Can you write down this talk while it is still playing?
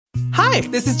Hi,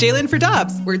 this is Jalen for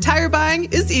Dobbs, where tire buying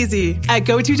is easy. At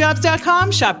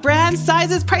GoToDobbs.com, shop brands,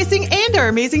 sizes, pricing, and our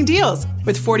amazing deals.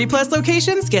 With 40-plus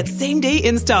locations, get same-day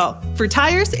install. For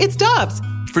tires, it's Dobbs.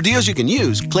 For deals you can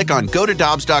use, click on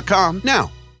GoToDobbs.com now.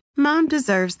 Mom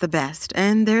deserves the best,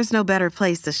 and there's no better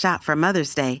place to shop for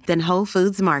Mother's Day than Whole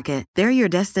Foods Market. They're your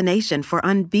destination for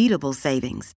unbeatable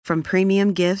savings, from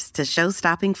premium gifts to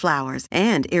show-stopping flowers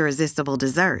and irresistible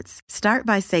desserts. Start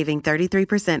by saving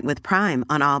 33% with Prime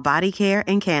on all body care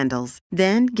and candles.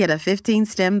 Then get a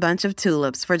 15-stem bunch of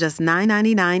tulips for just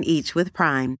 $9.99 each with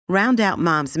Prime. Round out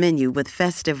Mom's menu with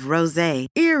festive rosé,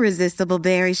 irresistible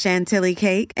berry chantilly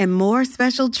cake, and more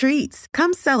special treats.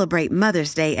 Come celebrate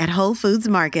Mother's Day at Whole Foods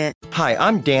Market. Hi,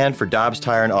 I'm Dan for Dobbs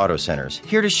Tire and Auto Centers,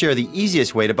 here to share the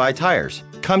easiest way to buy tires.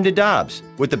 Come to Dobbs.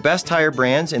 With the best tire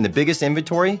brands and the biggest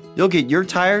inventory, you'll get your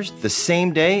tires the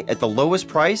same day at the lowest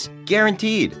price,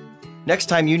 guaranteed. Next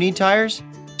time you need tires,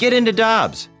 get into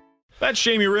Dobbs. That's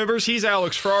Jamie Rivers. He's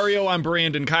Alex Ferrario. I'm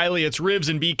Brandon Kiley. It's Ribs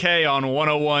and BK on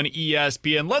 101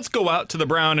 ESPN. Let's go out to the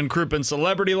Brown and Crouppen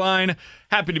Celebrity Line.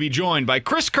 Happy to be joined by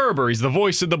Chris Kerber. He's the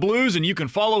voice of the Blues, and you can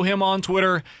follow him on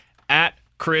Twitter at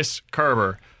Chris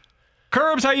Kerber.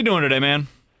 Curbs, how you doing today, man?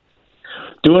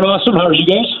 Doing awesome. How are you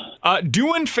guys?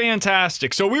 Doing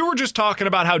fantastic. So we were just talking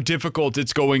about how difficult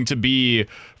it's going to be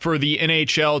for the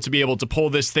NHL to be able to pull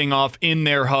this thing off in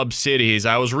their hub cities.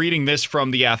 I was reading this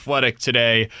from The Athletic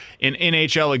today. An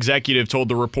NHL executive told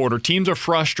the reporter, teams are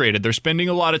frustrated. They're spending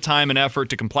a lot of time and effort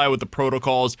to comply with the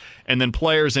protocols, and then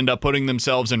players end up putting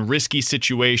themselves in risky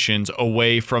situations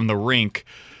away from the rink.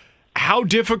 How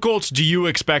difficult do you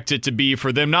expect it to be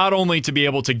for them not only to be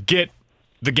able to get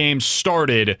the game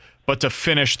started, but to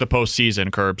finish the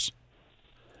postseason, Curbs?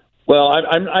 Well,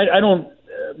 I don't,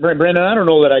 Brandon, I don't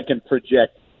know that I can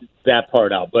project that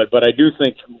part out, but I do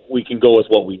think we can go with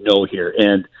what we know here,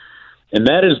 and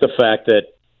that is the fact that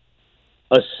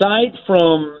aside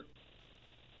from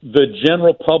the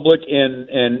general public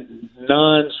and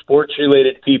non-sports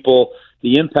related people,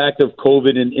 the impact of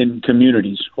COVID in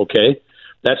communities, okay?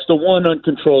 That's the one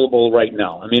uncontrollable right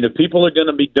now. I mean, if people are going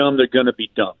to be dumb, they're going to be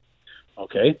dumb.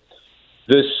 Okay?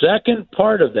 The second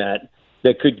part of that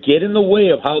could get in the way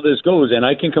of how this goes, and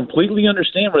I can completely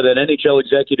understand where that NHL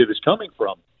executive is coming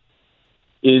from,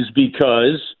 is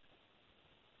because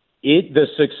the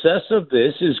success of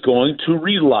this is going to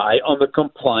rely on the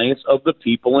compliance of the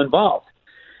people involved.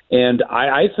 And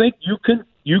I think you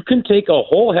can take a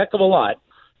whole heck of a lot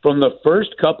from the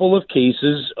first couple of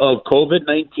cases of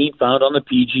COVID-19 found on the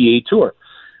PGA Tour.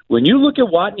 When you look at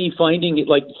Watney finding,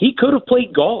 like, he could have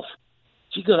played golf.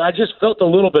 She goes, I just felt a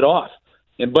little bit off.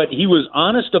 But he was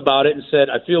honest about it and said,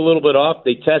 I feel a little bit off.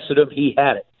 They tested him. He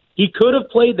had it. He could have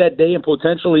played that day and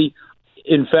potentially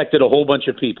infected a whole bunch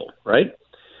of people, right?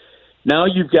 Now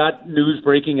you've got news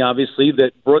breaking, obviously,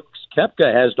 that Brooks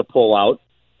Koepka has to pull out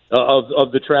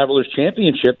of the Travelers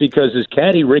Championship because his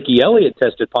caddy, Ricky Elliott,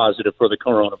 tested positive for the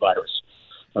coronavirus.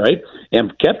 All right?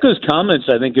 And Koepka's comments,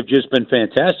 I think, have just been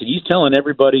fantastic. He's telling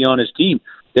everybody on his team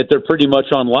that they're pretty much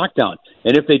on lockdown.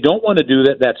 And if they don't want to do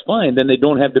that, that's fine. Then they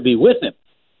don't have to be with him.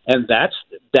 And that's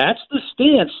the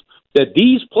stance that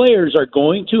these players are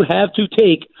going to have to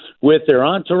take with their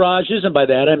entourages, and by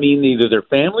that I mean either their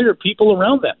family or people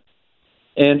around them.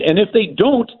 And if they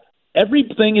don't,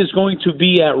 everything is going to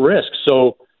be at risk.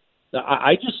 So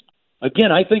I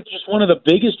think just one of the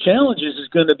biggest challenges is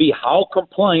going to be how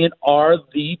compliant are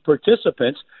the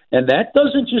participants, and that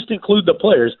doesn't just include the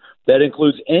players. That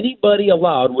includes anybody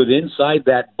allowed inside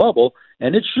that bubble,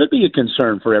 and it should be a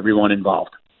concern for everyone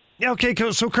involved. Okay,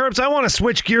 so Curbs, I want to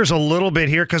switch gears a little bit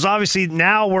here because obviously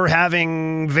now we're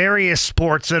having various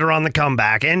sports that are on the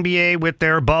comeback. NBA with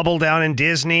their bubble down in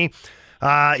Disney, the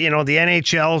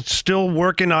NHL still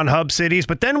working on hub cities,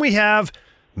 but then we have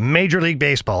Major League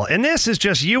Baseball. And this is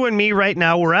just you and me right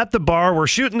now. We're at the bar. We're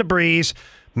shooting the breeze.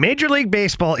 Major League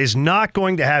Baseball is not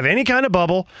going to have any kind of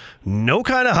bubble, no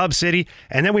kind of hub city.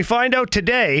 And then we find out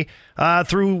today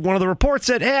through one of the reports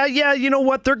that, you know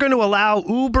what? They're going to allow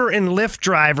Uber and Lyft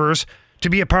drivers to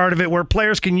be a part of it where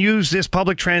players can use this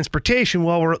public transportation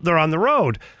while they're on the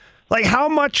road. Like, how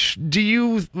much do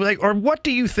you or what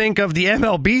do you think of the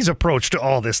MLB's approach to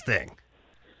all this thing?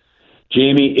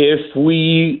 Jamie, if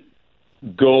we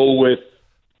go with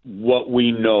what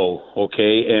we know,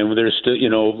 okay, and there's still,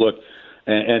 look,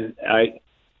 and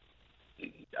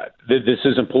this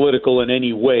isn't political in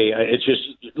any way. It's just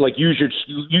like use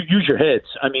your heads.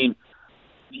 I mean,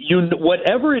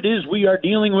 whatever it is we are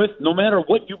dealing with, no matter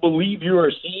what you believe you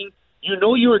are seeing,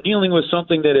 you are dealing with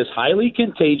something that is highly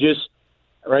contagious,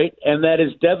 right? And that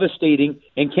is devastating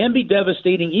and can be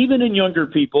devastating even in younger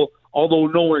people, although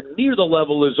nowhere near the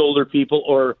level as older people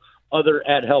or other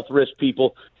at-health risk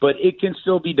people, but it can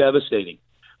still be devastating.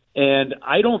 And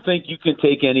I don't think you can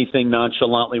take anything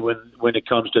nonchalantly when it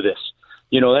comes to this.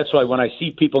 That's why when I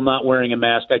see people not wearing a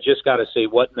mask, I just got to say,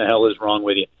 what in the hell is wrong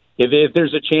with you? If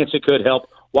there's a chance it could help,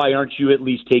 why aren't you at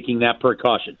least taking that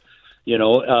precaution?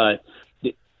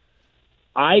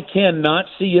 I cannot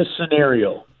see a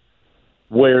scenario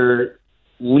where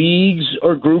leagues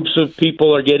or groups of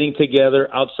people are getting together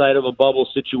outside of a bubble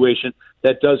situation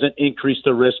that doesn't increase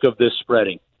the risk of this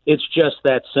spreading. It's just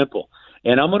that simple.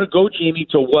 And I'm going to go, Jamie,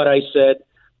 to what I said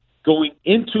going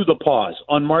into the pause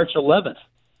on March 11th.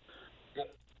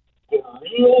 The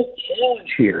real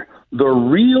challenge here, the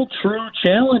real true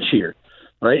challenge here,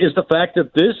 right, is the fact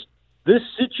that this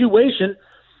situation,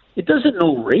 it doesn't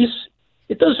know race,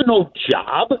 it doesn't know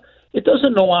job, it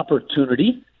doesn't know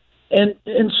opportunity. And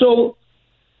so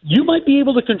you might be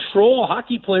able to control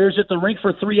hockey players at the rink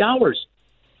for 3 hours,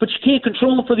 but you can't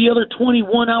control them for the other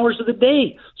 21 hours of the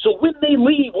day. So when they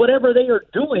leave, whatever they are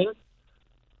doing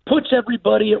puts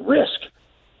everybody at risk.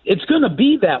 It's going to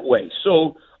be that way.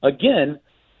 So, again,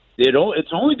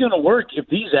 it's only going to work if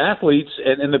these athletes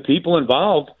and the people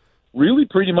involved really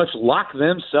pretty much lock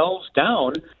themselves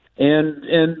down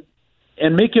and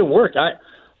make it work.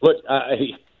 This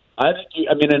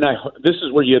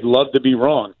is where you'd love to be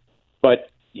wrong, but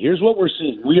here's what we're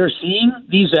seeing. We are seeing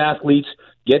these athletes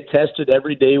get tested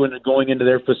every day when they're going into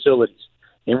their facilities.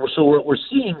 And so what we're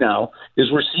seeing now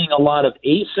is we're seeing a lot of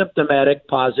asymptomatic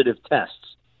positive tests.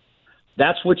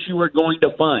 That's what you are going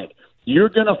to find. You're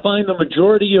going to find the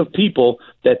majority of people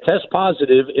that test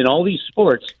positive in all these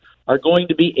sports are going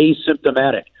to be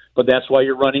asymptomatic. But that's why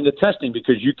you're running the testing,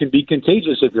 because you can be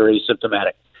contagious if you're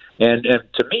asymptomatic. And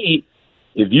to me,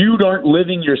 if you aren't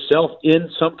living yourself in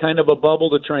some kind of a bubble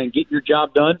to try and get your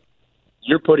job done,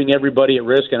 you're putting everybody at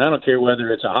risk. And I don't care whether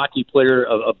it's a hockey player,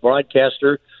 a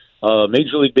broadcaster, a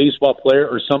Major League Baseball player,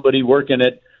 or somebody working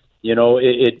at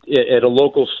a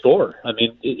local store. I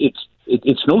mean,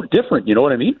 it's no different. You know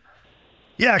what I mean?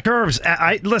 Yeah, Kerbs,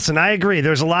 I agree.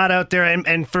 There's a lot out there.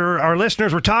 And for our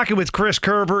listeners, we're talking with Chris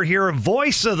Kerber here,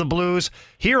 voice of the Blues,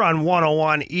 here on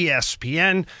 101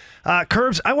 ESPN.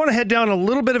 Kerbs, I want to head down a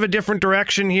little bit of a different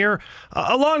direction here,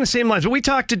 along the same lines. But we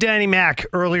talked to Danny Mac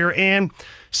earlier, and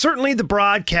certainly the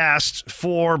broadcast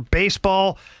for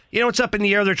baseball, it's up in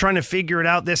the air. They're trying to figure it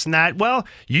out, this and that. Well,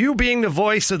 you being the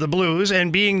voice of the Blues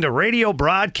and being the radio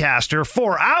broadcaster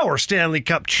for our Stanley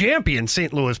Cup champion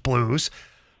St. Louis Blues,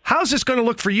 how's this going to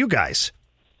look for you guys?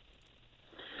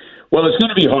 Well, it's going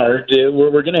to be hard.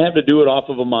 We're going to have to do it off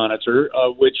of a monitor,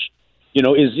 which,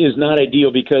 is not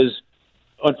ideal because,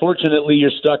 unfortunately,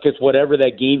 you're stuck with whatever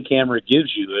that game camera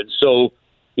gives you. And so,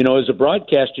 as a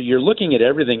broadcaster, you're looking at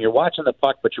everything. You're watching the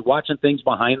puck, but you're watching things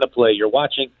behind the play. You're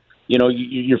watching,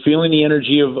 you're feeling the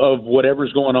energy of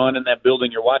whatever's going on in that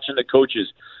building. You're watching the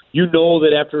coaches. You know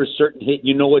that after a certain hit,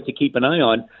 you know what to keep an eye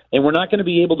on. And we're not going to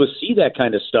be able to see that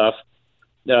kind of stuff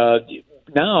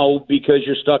now because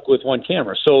you're stuck with one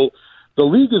camera. So the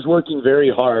league is working very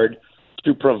hard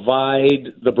to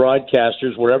provide the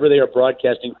broadcasters, wherever they are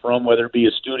broadcasting from, whether it be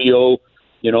a studio,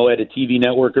 at a TV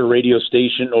network or radio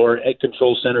station or at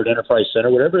Control Center, at Enterprise Center,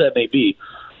 whatever that may be,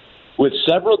 with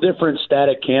several different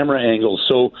static camera angles.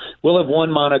 So we'll have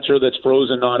one monitor that's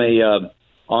frozen on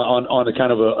a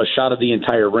kind of a shot of the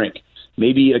entire rink,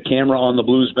 maybe a camera on the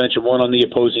Blues bench and one on the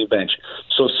opposing bench.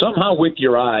 So somehow with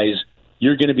your eyes,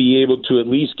 you're going to be able to at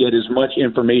least get as much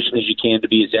information as you can to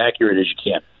be as accurate as you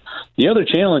can. The other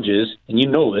challenge is, and you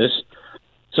know this,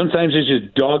 sometimes it's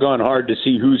just doggone hard to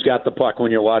see who's got the puck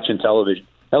when you're watching television.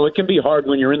 Hell, it can be hard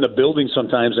when you're in the building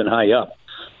sometimes and high up,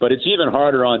 but it's even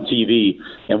harder on TV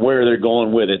and where they're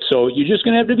going with it. So you're just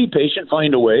going to have to be patient,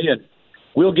 find a way, and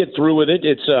we'll get through with it.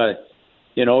 It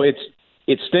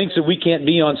stinks that we can't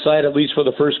be on site at least for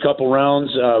the first couple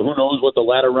rounds. Who knows what the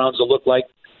latter rounds will look like,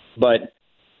 but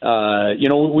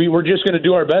we were just going to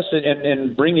do our best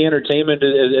and bring the entertainment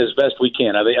as best we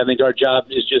can. I think our job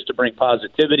is just to bring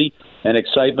positivity and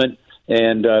excitement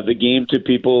and the game to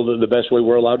people the best way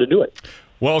we're allowed to do it.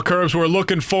 Well, Kerbs, we're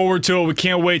looking forward to it. We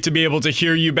can't wait to be able to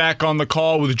hear you back on the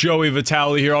call with Joey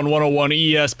Vitale here on 101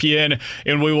 ESPN,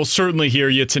 and we will certainly hear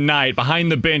you tonight.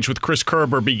 Behind the Bench with Chris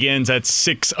Kerber begins at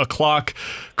 6 o'clock.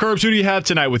 Kerbs, who do you have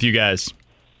tonight with you guys?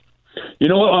 We're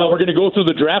going to go through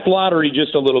the draft lottery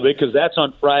just a little bit because that's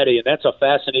on Friday, and that's a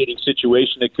fascinating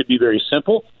situation that could be very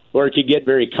simple or it could get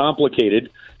very complicated.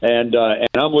 And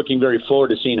I'm looking very forward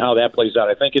to seeing how that plays out.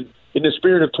 I think in the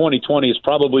spirit of 2020, it's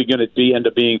probably going to end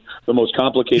up being the most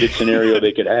complicated scenario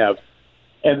they could have.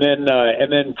 And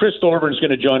then Chris Thorburn is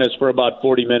going to join us for about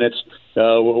 40 minutes.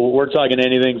 We're talking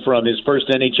anything from his first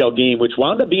NHL game, which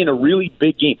wound up being a really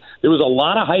big game. There was a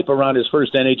lot of hype around his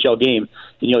first NHL game,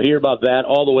 and you'll hear about that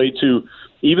all the way to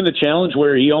even the challenge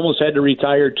where he almost had to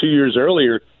retire 2 years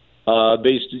earlier,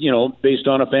 based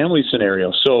on a family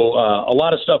scenario. So a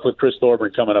lot of stuff with Chris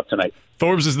Thorburn coming up tonight.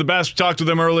 Thorbs is the best. We talked with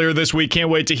him earlier this week. Can't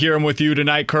wait to hear him with you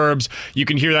tonight, Curbs. You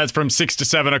can hear that from 6 to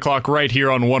 7 o'clock right here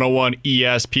on 101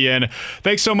 ESPN.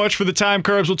 Thanks so much for the time,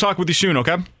 Curbs. We'll talk with you soon,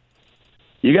 okay?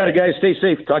 You got it, guys. Stay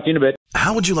safe. Talk to you in a bit.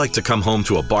 How would you like to come home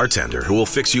to a bartender who will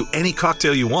fix you any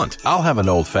cocktail you want? I'll have an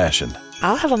old-fashioned.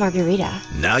 I'll have a margarita.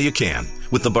 Now you can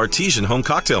with the Bartesian Home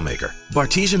Cocktail Maker.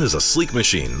 Bartesian is a sleek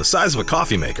machine the size of a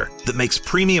coffee maker that makes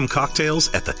premium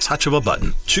cocktails at the touch of a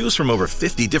button. Choose from over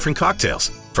 50 different cocktails,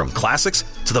 from classics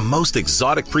to the most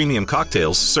exotic premium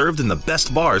cocktails served in the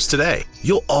best bars today.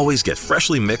 You'll always get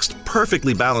freshly mixed,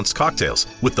 perfectly balanced cocktails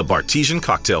with the Bartesian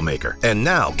Cocktail Maker. And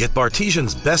now get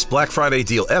Bartesian's best Black Friday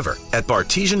deal ever at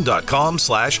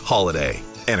bartesian.com/holiday.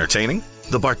 Entertaining?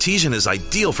 The Bartesian is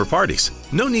ideal for parties.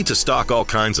 No need to stock all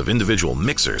kinds of individual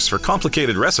mixers for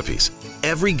complicated recipes.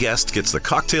 Every guest gets the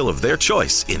cocktail of their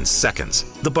choice in seconds.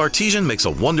 The Bartesian makes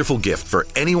a wonderful gift for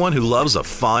anyone who loves a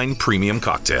fine premium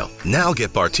cocktail. Now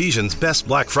get Bartesian's best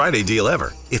Black Friday deal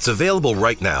ever. It's available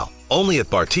right now, only at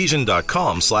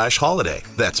bartesian.com/holiday.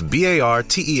 That's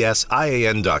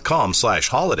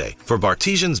BARTESIAN.com/holiday for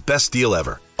Bartesian's best deal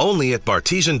ever. Only at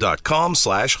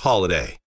bartesian.com/holiday.